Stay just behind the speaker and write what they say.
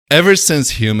Ever since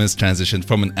humans transitioned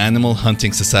from an animal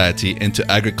hunting society into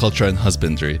agriculture and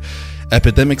husbandry,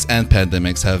 epidemics and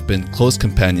pandemics have been close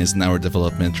companions in our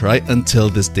development right until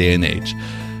this day and age.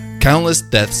 Countless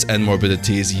deaths and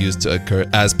morbidities used to occur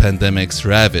as pandemics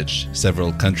ravaged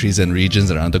several countries and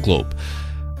regions around the globe,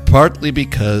 partly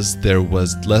because there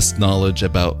was less knowledge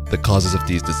about the causes of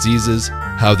these diseases,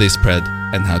 how they spread,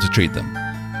 and how to treat them.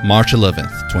 March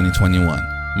 11th, 2021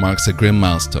 marks a grim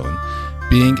milestone,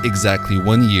 being exactly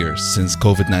 1 year since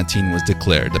COVID-19 was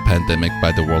declared a pandemic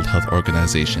by the World Health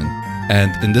Organization.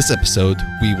 And in this episode,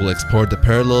 we will explore the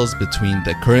parallels between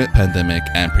the current pandemic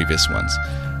and previous ones.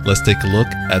 Let's take a look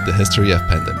at the history of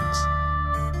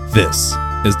pandemics. This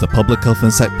is the Public Health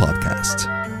Insight Podcast.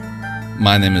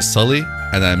 My name is Sully,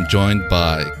 and I'm joined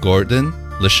by Gordon,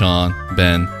 LaShawn,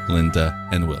 Ben, Linda,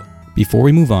 and Will. Before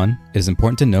we move on, it is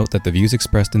important to note that the views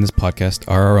expressed in this podcast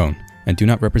are our own and do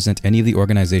not represent any of the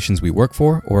organizations we work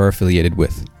for or are affiliated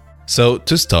with. So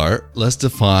to start, let's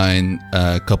define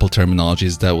a couple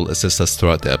terminologies that will assist us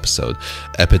throughout the episode.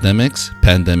 Epidemics,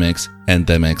 pandemics,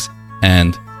 endemics,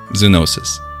 and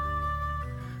zoonosis.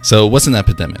 So what's an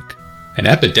epidemic? An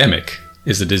epidemic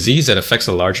is a disease that affects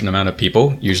a large amount of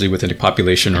people, usually within a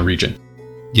population or region.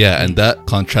 Yeah, and that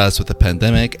contrasts with a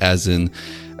pandemic as an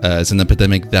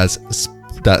epidemic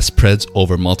that spreads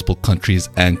over multiple countries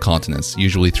and continents,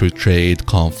 usually through trade,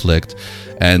 conflict,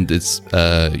 and it's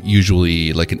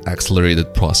usually like an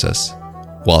accelerated process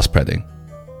while spreading.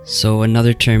 So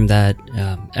another term that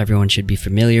everyone should be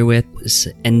familiar with is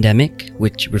endemic,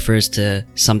 which refers to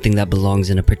something that belongs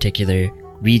in a particular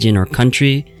region or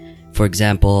country. For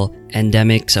example,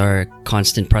 endemics are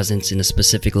constant presence in a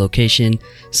specific location,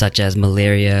 such as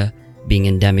malaria being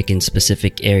endemic in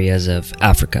specific areas of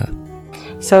Africa.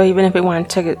 So even if we wanted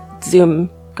to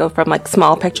go from like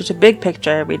small picture to big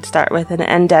picture, we'd start with an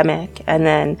endemic, and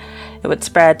then it would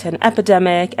spread to an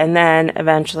epidemic, and then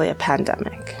eventually a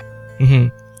pandemic. Mm-hmm.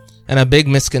 And a big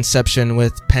misconception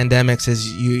with pandemics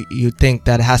is you think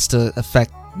that it has to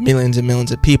affect millions and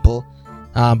millions of people,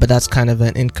 but that's kind of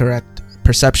an incorrect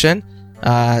perception.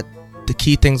 The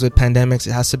key things with pandemics,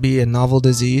 it has to be a novel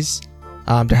disease.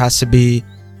 There has to be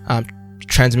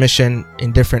transmission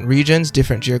in different regions,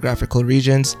 different geographical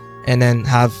regions, and then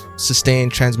have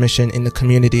sustained transmission in the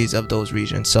communities of those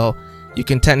regions. So you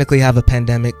can technically have a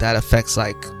pandemic that affects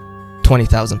like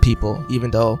 20,000 people,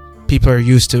 even though people are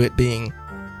used to it being,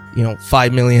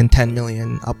 5 million, 10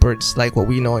 million upwards, like what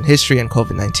we know in history and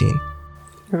COVID-19.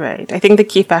 Right. I think the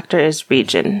key factor is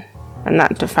region, and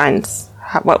that defines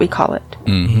what we call it.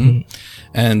 Mm-hmm.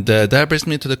 And that brings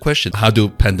me to the question, how do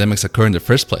pandemics occur in the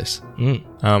first place?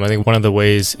 I think one of the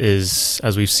ways is,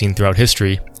 as we've seen throughout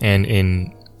history and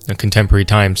in contemporary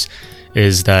times,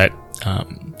 is that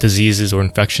diseases or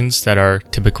infections that are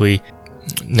typically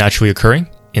naturally occurring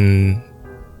in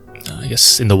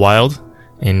the wild,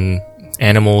 in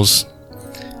animals,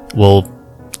 will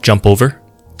jump over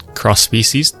cross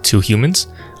species to humans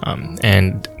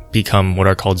and become what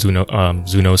are called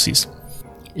zoonoses.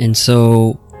 And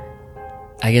so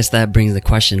I guess that brings the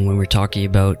question, when we're talking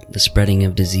about the spreading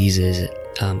of diseases,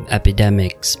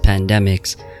 epidemics,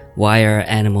 pandemics, why are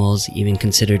animals even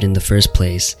considered in the first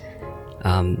place?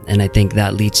 And I think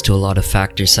that leads to a lot of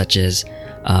factors, such as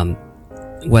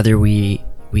whether we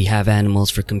have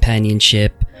animals for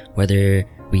companionship, whether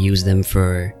we use them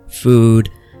for food,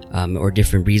 or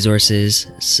different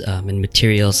resources and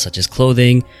materials such as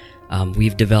clothing.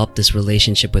 We've developed this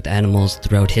relationship with animals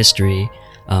throughout history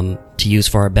to use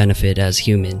for our benefit as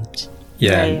humans.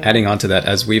 Yeah, and adding on to that,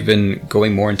 as we've been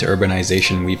going more into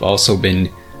urbanization, we've also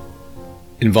been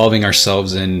involving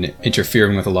ourselves in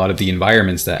interfering with a lot of the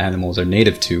environments that animals are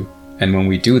native to. And when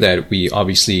we do that, we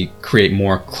obviously create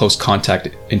more close contact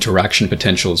interaction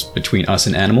potentials between us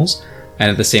and animals.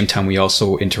 And at the same time, we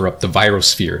also interrupt the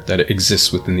virosphere that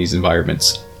exists within these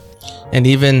environments. And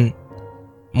even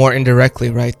more indirectly,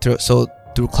 right?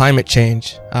 Through climate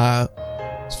change,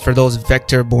 for those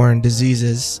vector-borne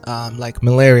diseases like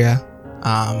malaria,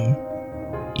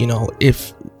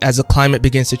 if as the climate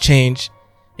begins to change,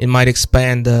 it might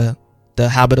expand the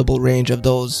habitable range of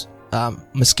those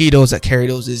mosquitoes that carry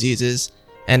those diseases,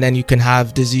 and then you can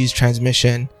have disease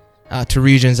transmission to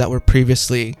regions that were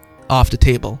previously off the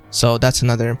table. So that's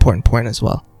another important point as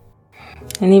well.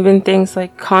 And even things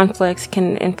like conflicts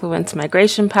can influence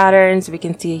migration patterns. We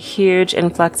can see a huge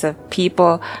influx of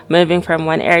people moving from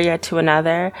one area to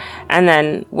another. And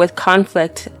then with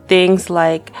conflict, things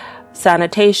like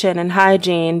sanitation and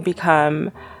hygiene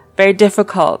become very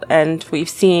difficult. And we've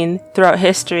seen throughout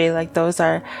history, like those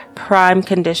are prime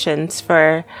conditions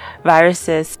for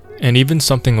viruses. And even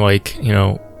something like,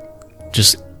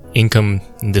 just income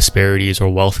disparities or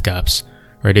wealth gaps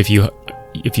right? If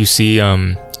you see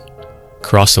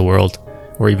across the world,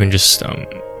 or even just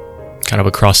kind of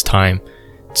across time,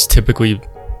 it's typically,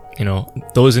 you know,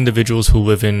 those individuals who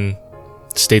live in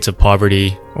states of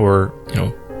poverty or, you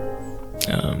know,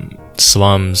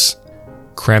 slums,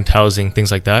 cramped housing,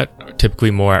 things like that, are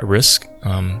typically more at risk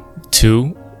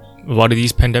to a lot of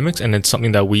these pandemics. And it's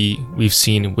something that we've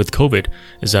seen with COVID,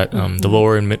 is that the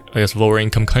lower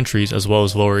income countries as well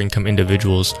as lower income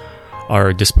individuals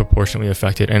are disproportionately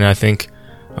affected. And I think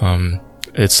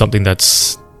it's something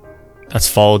that's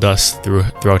followed us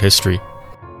throughout history.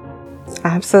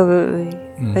 Absolutely.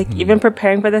 Like, even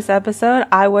preparing for this episode,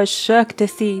 I was shook to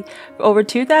see over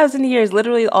 2,000 years,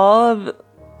 literally all of,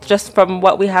 just from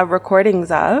what we have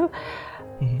recordings of,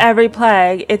 every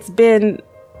plague, it's been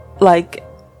like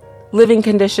living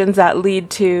conditions that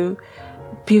lead to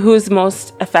who's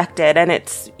most affected. And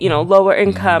it's, you know, lower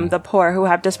income, the poor, who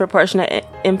have disproportionate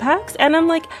impacts. And I'm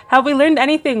like, have we learned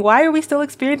anything? Why are we still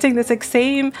experiencing this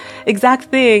same exact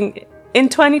thing in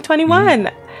 2021?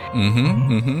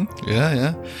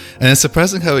 Yeah. And it's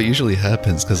surprising how it usually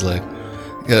happens, because like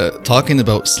talking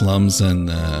about slums and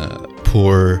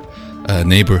poor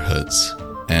neighborhoods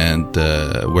and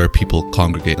where people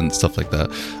congregate and stuff like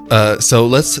that. So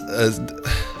let's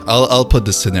I'll put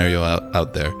this scenario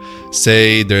out there.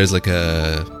 Say there's like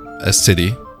a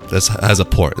city that has a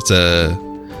port. It's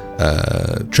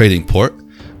a trading port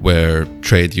where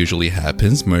trade usually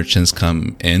happens. Merchants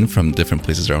come in from different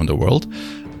places around the world.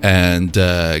 And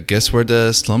guess where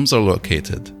the slums are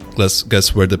located?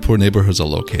 Guess where the poor neighborhoods are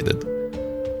located?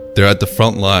 They're at the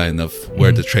front line of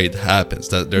where the trade happens.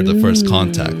 They're the first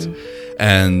contact.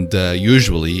 And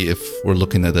usually, if we're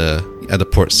looking at a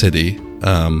port city,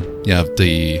 you have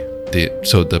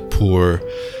the poor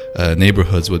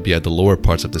neighborhoods would be at the lower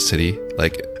parts of the city.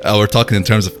 Like, we're talking in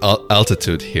terms of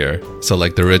altitude here. So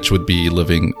like the rich would be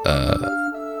living at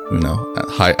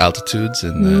high altitudes,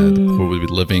 and the poor would be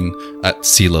living at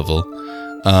sea level.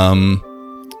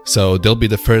 So they'll be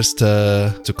the first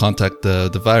to contact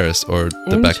the virus or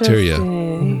the bacteria.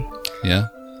 Yeah.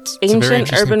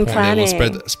 Ancient urban planning. They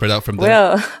will spread out from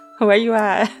there. Will, where you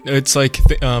at? It's like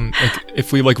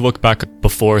if we like look back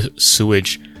before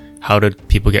sewage, how did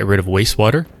people get rid of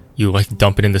wastewater? You like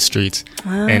dump it in the streets.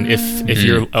 And if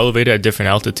you're elevated at different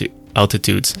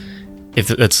altitudes, if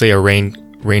let's say a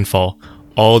rainfall,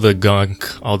 all the gunk,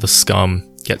 all the scum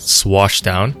gets swashed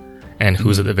down, and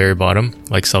who's at the very bottom?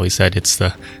 Like Sully said, it's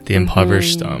the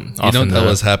impoverished. That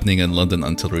was happening in London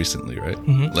until recently, right?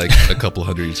 Like a couple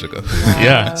hundred years ago.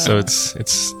 Yeah, so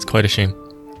it's quite a shame.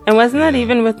 And wasn't that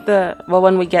even with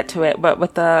when we get to it, but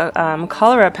with the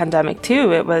cholera pandemic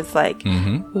too, it was like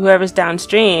whoever's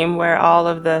downstream where all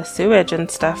of the sewage and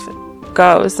stuff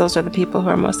goes, those are the people who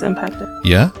are most impacted.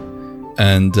 Yeah.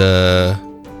 And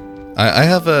I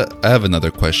have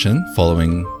another question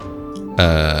following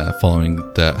how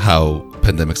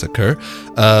pandemics occur.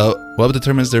 What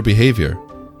determines their behavior?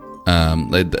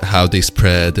 Like how they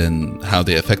spread and how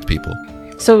they affect people.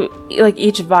 So like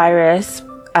each virus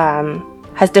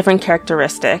has different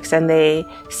characteristics, and they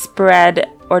spread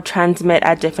or transmit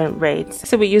at different rates.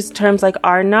 So we use terms like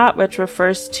R0, which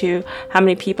refers to how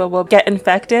many people will get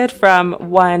infected from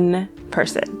one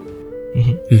person.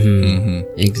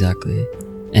 Exactly.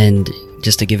 And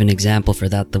just to give an example for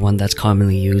that, the one that's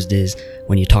commonly used is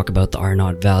when you talk about the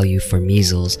R0 value for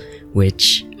measles,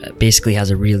 which basically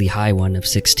has a really high one of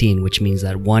 16, which means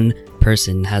that one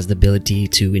person has the ability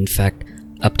to infect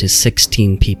up to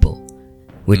 16 people,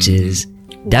 which is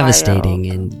devastating.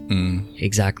 And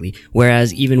exactly.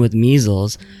 Whereas even with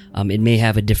measles, it may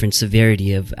have a different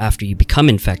severity of after you become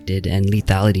infected and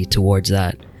lethality towards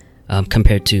that,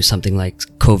 compared to something like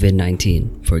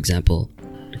COVID-19, for example.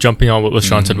 Jumping on what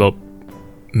LaShawn said about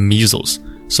measles,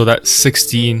 so that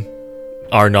 16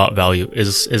 R0 value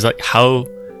is like how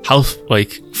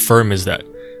like firm is that?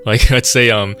 Like, let's say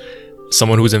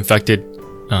someone who's infected,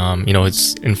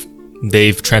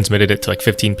 they've transmitted it to like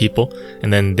 15 people,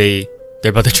 and then they're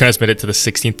about to transmit it to the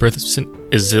 16th person.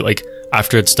 Is it like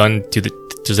after it's done,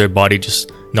 does their body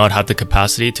just not have the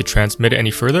capacity to transmit it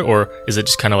any further, or is it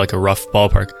just kind of like a rough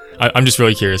ballpark? I'm just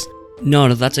really curious.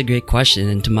 No, that's a great question.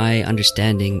 And to my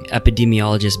understanding,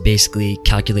 epidemiologists basically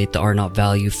calculate the R0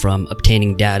 value from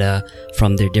obtaining data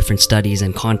from their different studies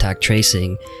and contact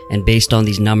tracing. And based on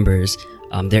these numbers,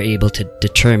 they're able to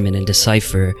determine and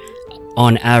decipher,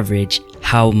 on average,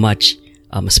 how much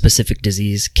a specific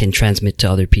disease can transmit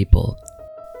to other people.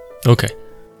 Okay.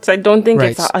 So I don't think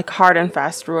it's like hard and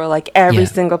fast rule, like every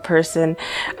single person,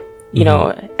 you know,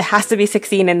 it has to be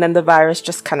 16 and then the virus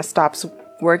just kind of stops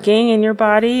working in your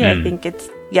body. I think it's,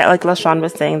 like LaShawn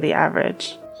was saying, the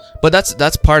average. But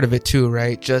that's part of it too,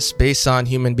 right? Just based on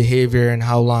human behavior and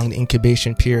how long the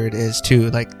incubation period is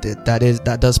too. Like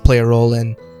that does play a role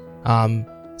in.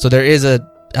 So there is a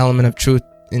element of truth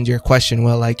in your question.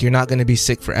 Well, like you're not going to be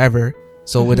sick forever.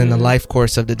 So within the life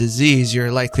course of the disease,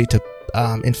 you're likely to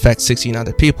infect 16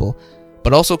 other people.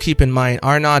 But also keep in mind,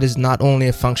 R0 is not only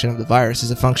a function of the virus;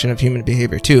 it's a function of human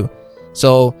behavior too.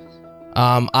 So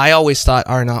I always thought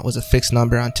R0 was a fixed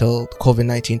number until the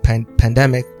COVID-19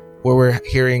 pandemic, where we're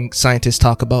hearing scientists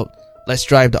talk about let's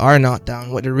drive the R0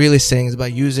 down. What they're really saying is by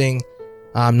using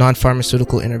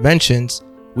non-pharmaceutical interventions,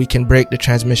 we can break the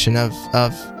transmission of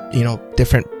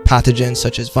different pathogens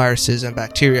such as viruses and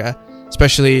bacteria,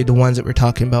 especially the ones that we're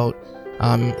talking about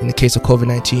in the case of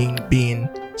COVID-19 being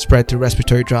spread through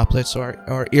respiratory droplets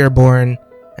or airborne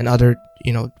and other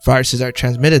viruses are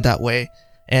transmitted that way.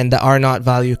 And the R0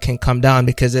 value can come down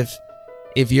because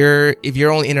if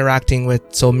you're only interacting with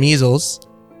measles,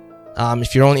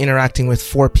 if you're only interacting with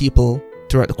 4 people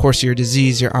throughout the course of your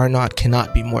disease, your R0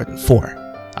 cannot be more than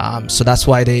 4. So that's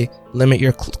why they limit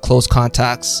your close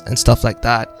contacts and stuff like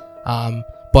that.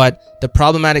 But the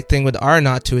problematic thing with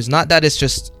R0 too is not that it's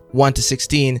just 1 to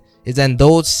 16, is then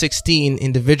those 16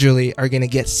 individually are going to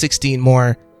get 16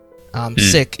 more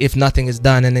sick if nothing is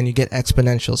done, and then you get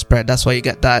exponential spread. That's why you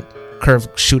get that curve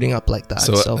shooting up like that.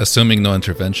 So assuming no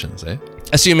interventions, eh?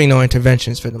 Assuming no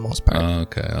interventions for the most part.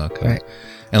 Okay. Right.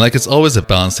 And like it's always a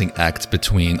balancing act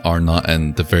between R0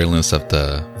 and the virulence of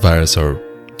the virus or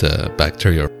the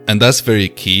bacteria. And that's very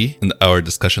key in our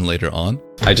discussion later on.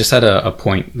 I just had a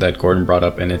point that Gordon brought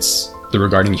up, and it's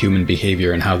regarding human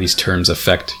behavior and how these terms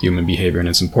affect human behavior. And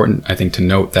it's important, I think, to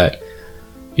note that,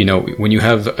 when you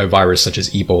have a virus such as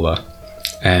Ebola,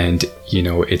 and,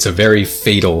 it's a very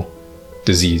fatal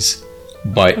disease,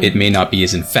 but it may not be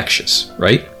as infectious,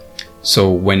 right?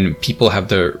 So when people have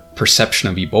the perception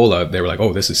of Ebola, they were like,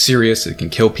 oh, this is serious, it can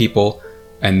kill people.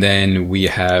 And then we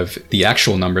have the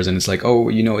actual numbers, and it's like, oh,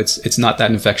 it's not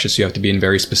that infectious. You have to be in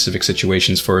very specific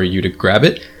situations for you to grab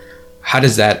it. How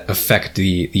does that affect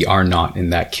the R0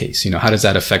 in that case? How does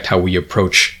that affect how we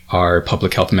approach our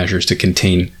public health measures to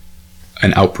contain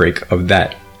an outbreak of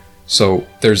that? So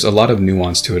there's a lot of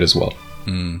nuance to it as well.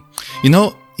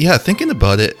 Yeah, thinking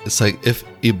about it, it's like if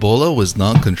Ebola was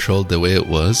not controlled the way it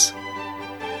was,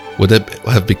 would it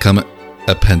have become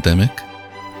a pandemic?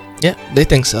 Yeah, they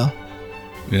think so.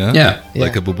 Yeah.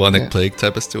 Like a bubonic plague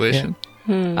type of situation.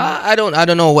 I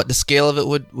don't know what the scale of it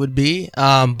would be.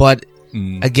 But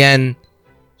again,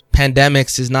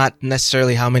 pandemics is not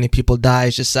necessarily how many people die.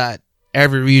 It's just that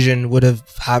every region would have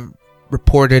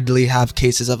reportedly have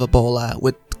cases of Ebola,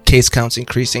 with case counts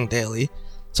increasing daily.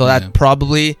 So that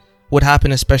probably would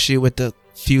happen, especially with the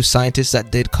few scientists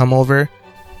that did come over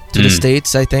to the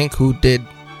States, I think, who did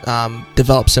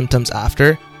develop symptoms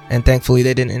after. And thankfully,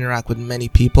 they didn't interact with many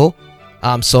people.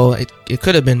 So it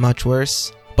could have been much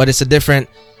worse. But it's a different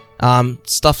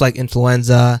stuff like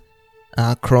influenza,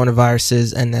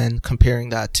 coronaviruses, and then comparing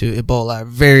that to Ebola.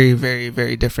 Very, very,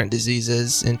 very different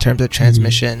diseases in terms of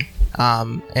transmission.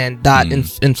 And that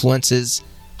influences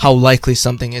how likely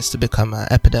something is to become an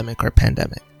epidemic or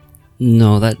pandemic.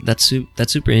 No, that's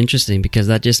super interesting, because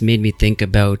that just made me think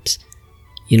about,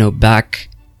 back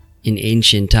in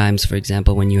ancient times, for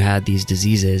example, when you had these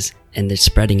diseases and they're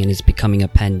spreading and it's becoming a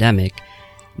pandemic,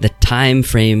 the time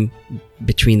frame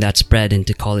between that spread and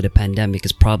to call it a pandemic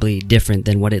is probably different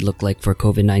than what it looked like for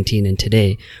COVID-19 and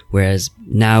today. Whereas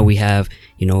now we have,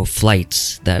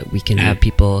 flights that we can have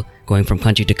people going from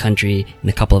country to country in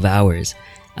a couple of hours.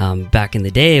 Back in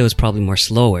the day, it was probably more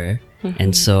slower.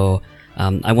 And so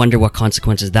I wonder what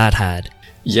consequences that had.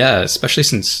 Yeah, especially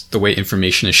since the way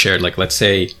information is shared. Like, let's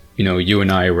say, you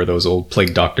and I were those old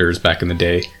plague doctors back in the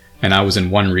day, and I was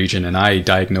in one region and I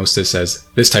diagnosed this as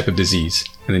this type of disease,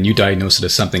 and then you diagnosed it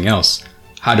as something else.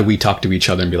 How do we talk to each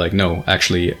other and be like, no,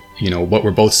 actually, what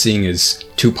we're both seeing is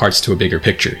 2 parts to a bigger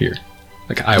picture here?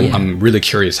 Like, I'm really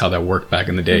curious how that worked back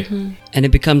in the day. And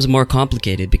it becomes more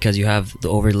complicated because you have the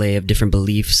overlay of different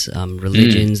beliefs,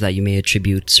 religions that you may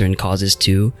attribute certain causes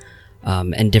to,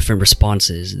 and different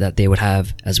responses that they would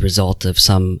have as a result of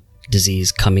some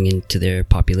disease coming into their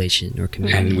population or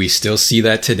community. And we still see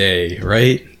that today,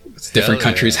 right? Different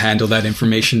countries handle that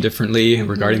information differently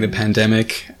regarding the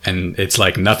pandemic, and it's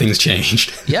like nothing's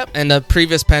changed. Yep, and the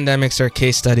previous pandemics are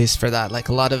case studies for that. Like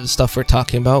a lot of the stuff we're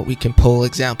talking about, we can pull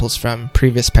examples from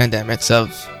previous pandemics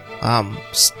of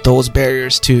those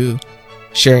barriers to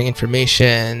sharing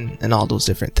information and all those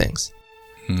different things.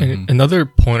 And another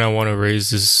point I want to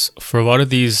raise is, for a lot of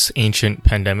these ancient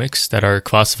pandemics that are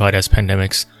classified as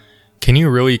pandemics, can you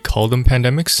really call them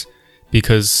pandemics?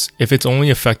 Because if it's only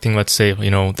affecting, let's say,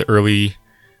 the early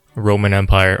Roman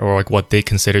Empire, or like what they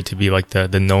consider to be like the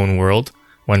known world,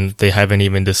 when they haven't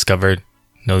even discovered,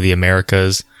 the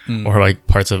Americas or like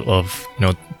parts of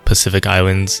Pacific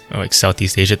Islands, or like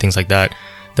Southeast Asia, things like that,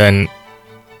 then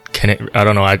can it? I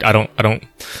don't know.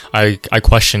 I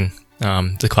question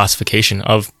the classification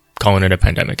of calling it a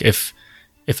pandemic. If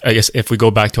we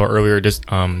go back to our earlier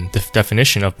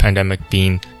definition of pandemic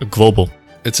being global.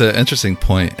 It's an interesting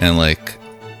point, and like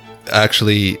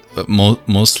actually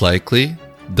most likely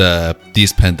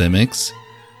these pandemics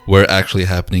were actually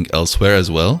happening elsewhere as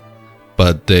well,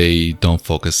 but they don't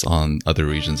focus on other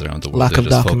regions around the world. Lack of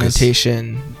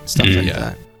documentation, stuff like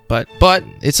that. But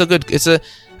I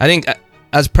think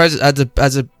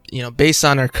based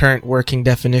on our current working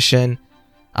definition,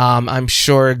 I'm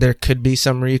sure there could be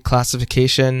some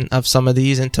reclassification of some of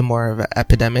these into more of an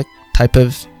epidemic type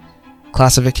of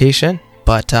classification.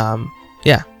 But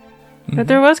But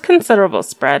there was considerable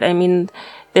spread. I mean,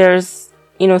 there's,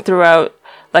 throughout,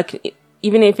 like,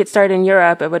 even if it started in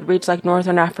Europe, it would reach like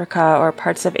Northern Africa or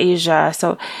parts of Asia.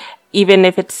 So even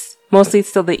if it's mostly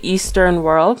still the Eastern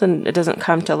world and it doesn't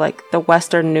come to like the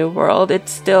Western New World, it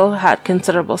still had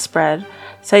considerable spread.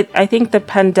 So I think the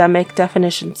pandemic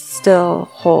definition still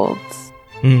holds.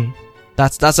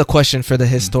 That's a question for the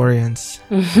historians.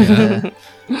 The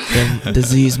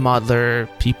disease modeler,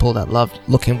 people that love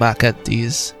looking back at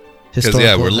these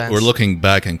historical events. We're looking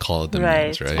back and call it the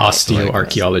names, right?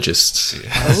 Osteoarchaeologists.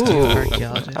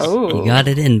 You got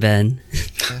it in, Ben.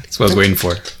 That's what I was waiting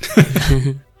for.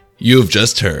 You've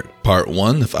just heard part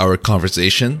 1 of our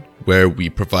conversation, where we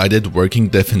provided working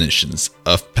definitions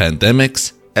of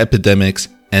pandemics, epidemics,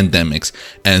 endemics,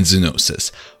 and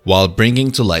zoonosis, while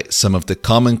bringing to light some of the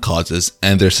common causes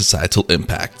and their societal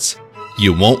impacts.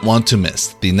 You won't want to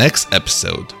miss the next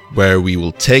episode, where we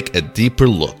will take a deeper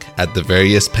look at the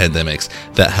various pandemics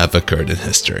that have occurred in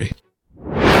history.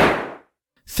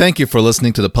 Thank you for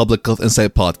listening to the Public Health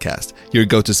Insight Podcast, your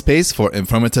go-to space for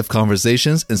informative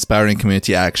conversations, inspiring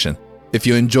community action. If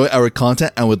you enjoy our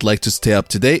content and would like to stay up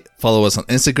to date, follow us on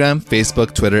Instagram,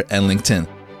 Facebook, Twitter, and LinkedIn.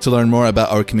 To learn more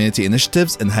about our community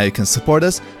initiatives and how you can support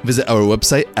us, visit our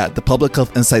website at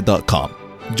thepublichealthinsight.com.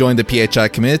 Join the PHI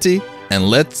community, and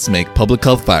let's make public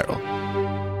health viral.